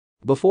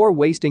Before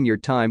wasting your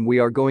time, we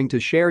are going to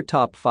share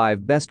top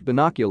 5 best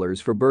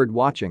binoculars for bird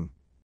watching.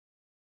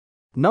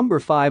 Number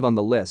 5 on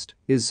the list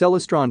is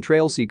Celestron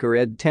Trailseeker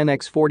ED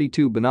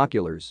 10x42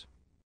 binoculars.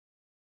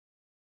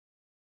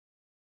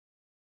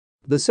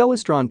 The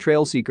Celestron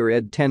Trailseeker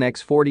ED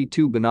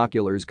 10x42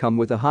 binoculars come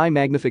with a high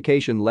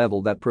magnification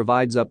level that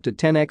provides up to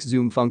 10x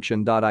zoom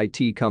function.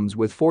 It comes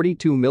with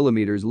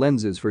 42mm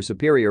lenses for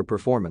superior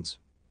performance.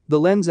 The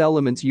lens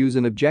elements use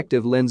an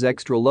objective lens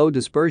extra low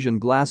dispersion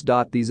glass.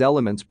 These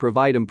elements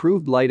provide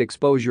improved light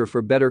exposure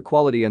for better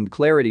quality and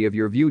clarity of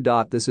your view.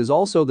 This is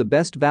also the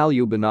best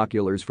value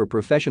binoculars for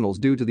professionals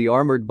due to the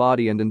armored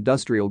body and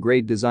industrial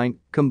grade design,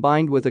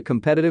 combined with a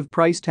competitive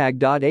price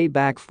tag. A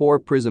back 4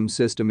 prism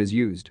system is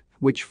used,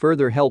 which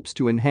further helps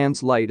to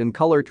enhance light and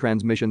color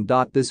transmission.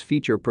 This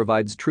feature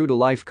provides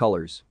true-to-life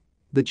colors.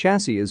 The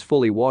chassis is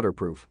fully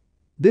waterproof.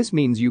 This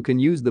means you can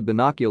use the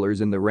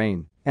binoculars in the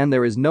rain, and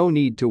there is no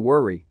need to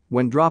worry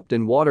when dropped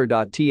in water.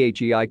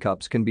 The eye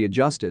cups can be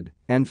adjusted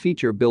and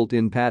feature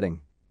built-in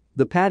padding.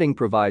 The padding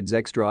provides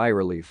extra eye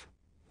relief.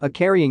 A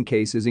carrying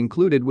case is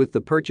included with the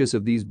purchase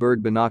of these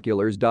bird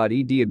binoculars.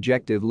 ED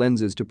objective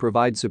lenses to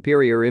provide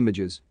superior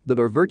images that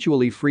are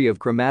virtually free of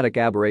chromatic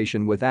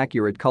aberration with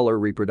accurate color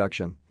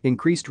reproduction,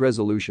 increased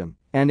resolution,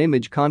 and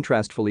image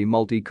contrast. Fully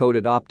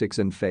multi-coated optics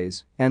in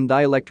phase and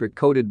dielectric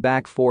coated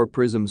back 4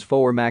 prisms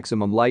for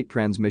maximum light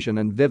transmission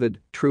and vivid,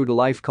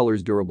 true-to-life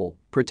colors. Durable,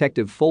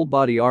 protective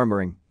full-body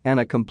armoring,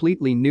 and a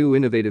completely new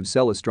innovative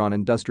Celestron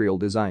industrial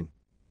design.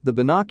 The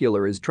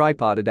binocular is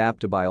tripod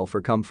adaptable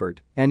for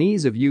comfort and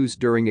ease of use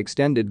during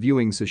extended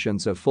viewing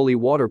sessions. A fully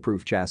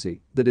waterproof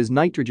chassis that is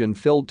nitrogen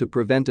filled to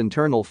prevent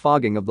internal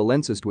fogging of the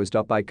lenses.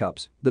 Twist-up eye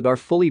cups that are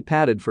fully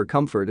padded for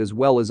comfort as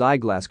well as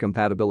eyeglass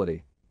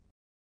compatibility.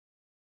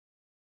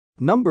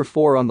 Number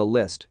 4 on the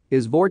list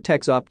is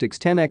Vortex Optics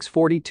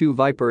 10x42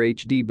 Viper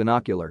HD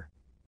binocular.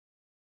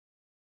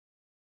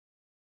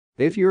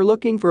 If you're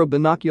looking for a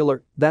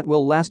binocular that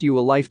will last you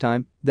a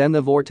lifetime, then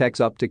the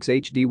Vortex Optics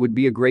HD would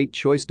be a great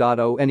choice.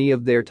 Any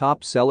of their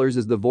top sellers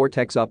is the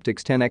Vortex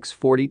Optics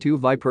 10x42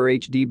 Viper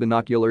HD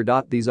binocular.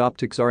 These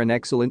optics are an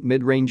excellent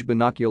mid-range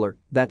binocular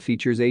that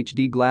features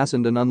HD glass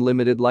and an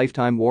unlimited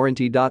lifetime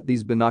warranty.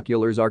 These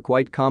binoculars are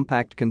quite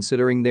compact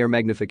considering their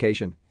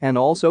magnification and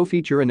also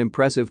feature an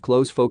impressive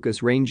close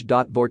focus range.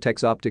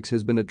 Vortex Optics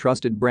has been a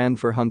trusted brand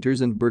for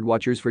hunters and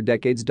birdwatchers for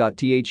decades. The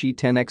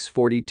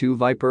 10x42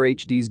 Viper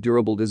HD's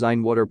durable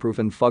design, waterproof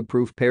and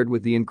fog-proof, paired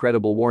with the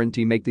incredible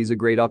warranty, make these a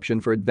great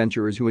option for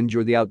adventurers who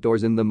enjoy the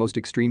outdoors in the most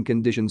extreme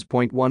conditions.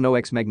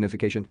 0.10x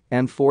magnification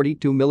and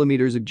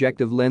 42mm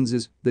objective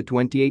lenses. The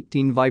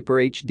 2018 Viper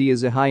HD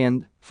is a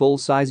high-end,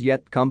 full-size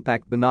yet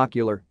compact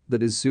binocular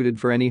that is suited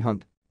for any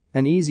hunt.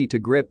 An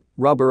easy-to-grip,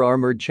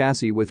 rubber-armored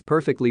chassis with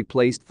perfectly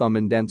placed thumb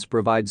indents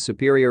provides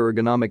superior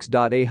ergonomics.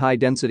 A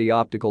high-density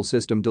optical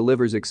system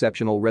delivers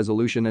exceptional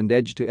resolution and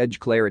edge-to-edge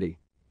clarity.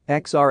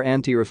 XR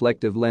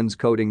anti-reflective lens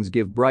coatings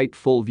give bright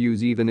full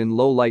views even in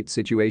low-light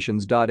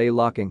situations. A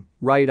locking,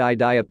 right eye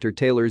diopter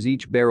tailors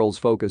each barrel's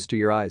focus to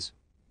your eyes.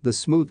 The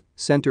smooth,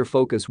 center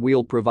focus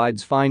wheel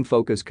provides fine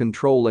focus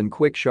control and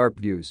quick sharp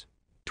views.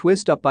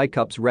 Twist-up eye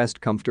cups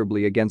rest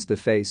comfortably against the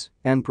face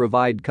and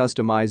provide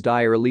customized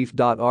eye relief.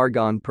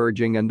 Argon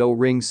purging and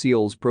O-ring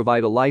seals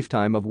provide a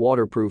lifetime of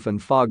waterproof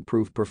and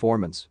fog-proof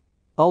performance.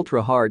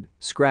 Ultra-hard,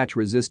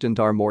 scratch-resistant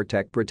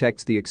Armortech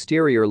protects the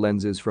exterior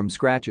lenses from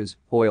scratches,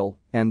 oil,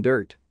 and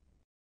dirt.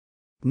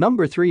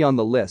 Number 3 on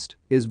the list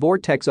is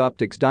Vortex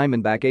Optics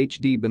Diamondback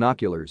HD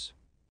binoculars.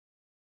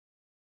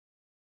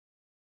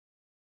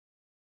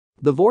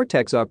 The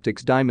Vortex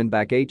Optics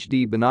Diamondback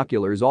HD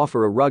binoculars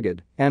offer a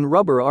rugged and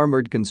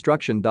rubber-armored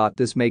construction.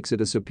 This makes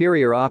it a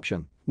superior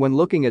option when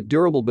looking at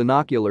durable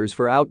binoculars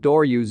for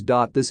outdoor use.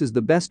 This is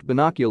the best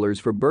binoculars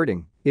for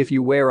birding if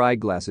you wear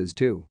eyeglasses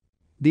too.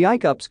 The eye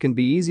cups can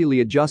be easily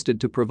adjusted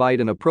to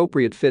provide an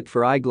appropriate fit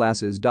for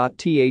eyeglasses.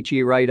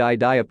 The right eye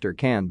diopter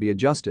can be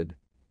adjusted.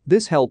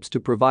 This helps to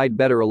provide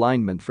better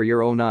alignment for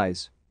your own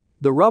eyes.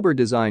 The rubber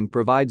design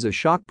provides a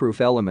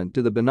shockproof element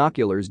to the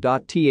binoculars.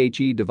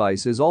 The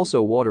device is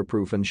also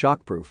waterproof and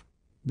shockproof.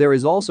 There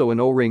is also an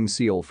O-ring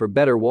seal for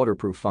better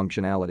waterproof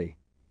functionality.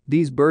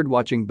 These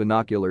birdwatching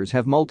binoculars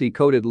have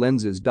multi-coated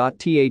lenses.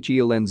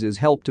 The lenses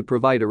help to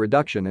provide a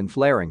reduction in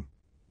flaring.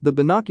 The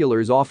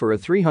binoculars offer a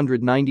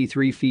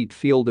 393 feet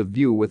field of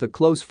view with a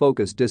close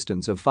focus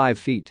distance of 5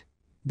 feet.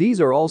 These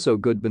are also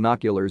good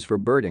binoculars for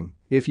birding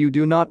if you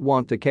do not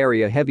want to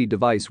carry a heavy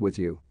device with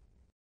you.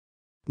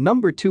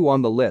 Number 2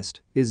 on the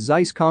list is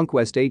Zeiss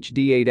Conquest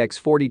HD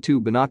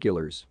 8x42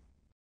 binoculars.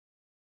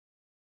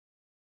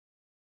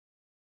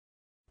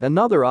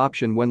 Another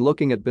option when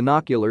looking at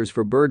binoculars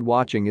for bird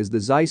watching is the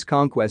Zeiss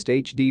Conquest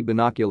HD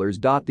binoculars.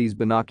 These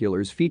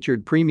binoculars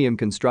featured premium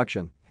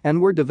construction and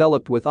were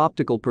developed with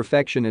optical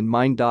perfection in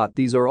mind.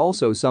 These are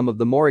also some of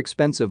the more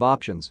expensive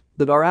options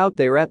that are out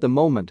there at the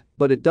moment,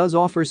 but it does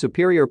offer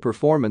superior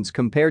performance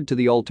compared to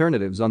the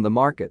alternatives on the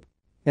market.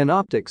 In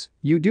optics,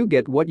 you do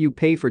get what you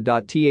pay for.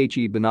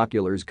 The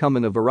binoculars come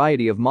in a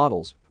variety of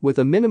models with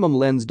a minimum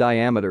lens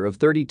diameter of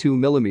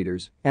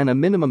 32mm and a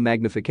minimum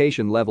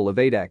magnification level of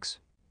 8x.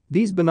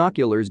 These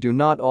binoculars do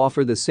not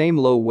offer the same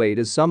low weight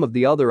as some of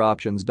the other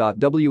options.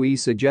 We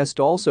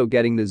suggest also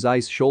getting the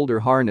Zeiss shoulder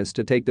harness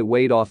to take the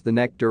weight off the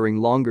neck during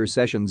longer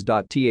sessions.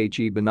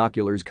 The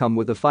binoculars come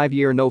with a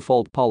 5-year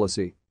no-fault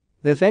policy.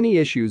 If any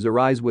issues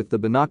arise with the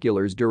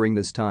binoculars during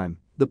this time,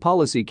 the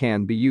policy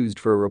can be used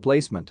for a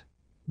replacement.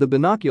 The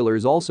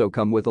binoculars also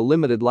come with a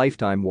limited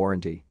lifetime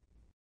warranty.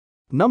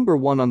 Number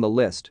 1 on the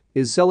list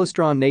is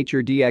Celestron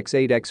Nature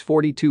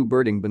DX8X42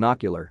 Birding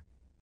Binocular.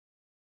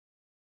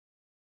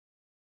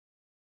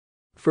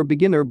 For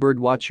beginner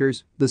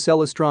birdwatchers, the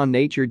Celestron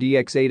Nature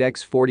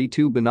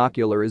DX8X42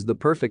 binocular is the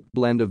perfect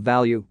blend of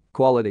value,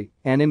 quality,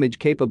 and image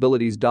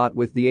capabilities.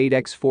 With the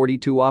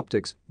 8X42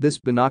 optics, this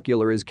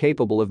binocular is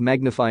capable of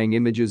magnifying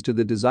images to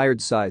the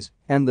desired size,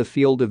 and the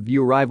field of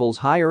view rivals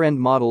higher-end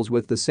models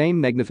with the same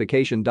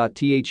magnification. The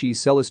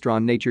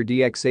Celestron Nature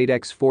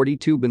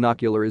DX8X42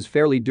 binocular is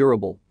fairly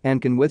durable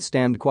and can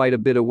withstand quite a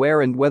bit of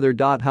wear and weather.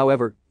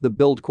 However, the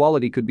build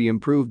quality could be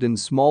improved in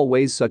small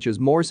ways such as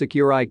more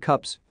secure eye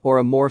cups or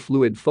a more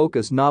fluid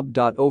focus knob.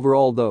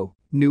 Overall though,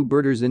 new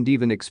birders and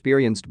even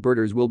experienced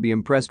birders will be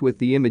impressed with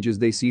the images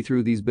they see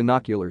through these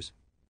binoculars.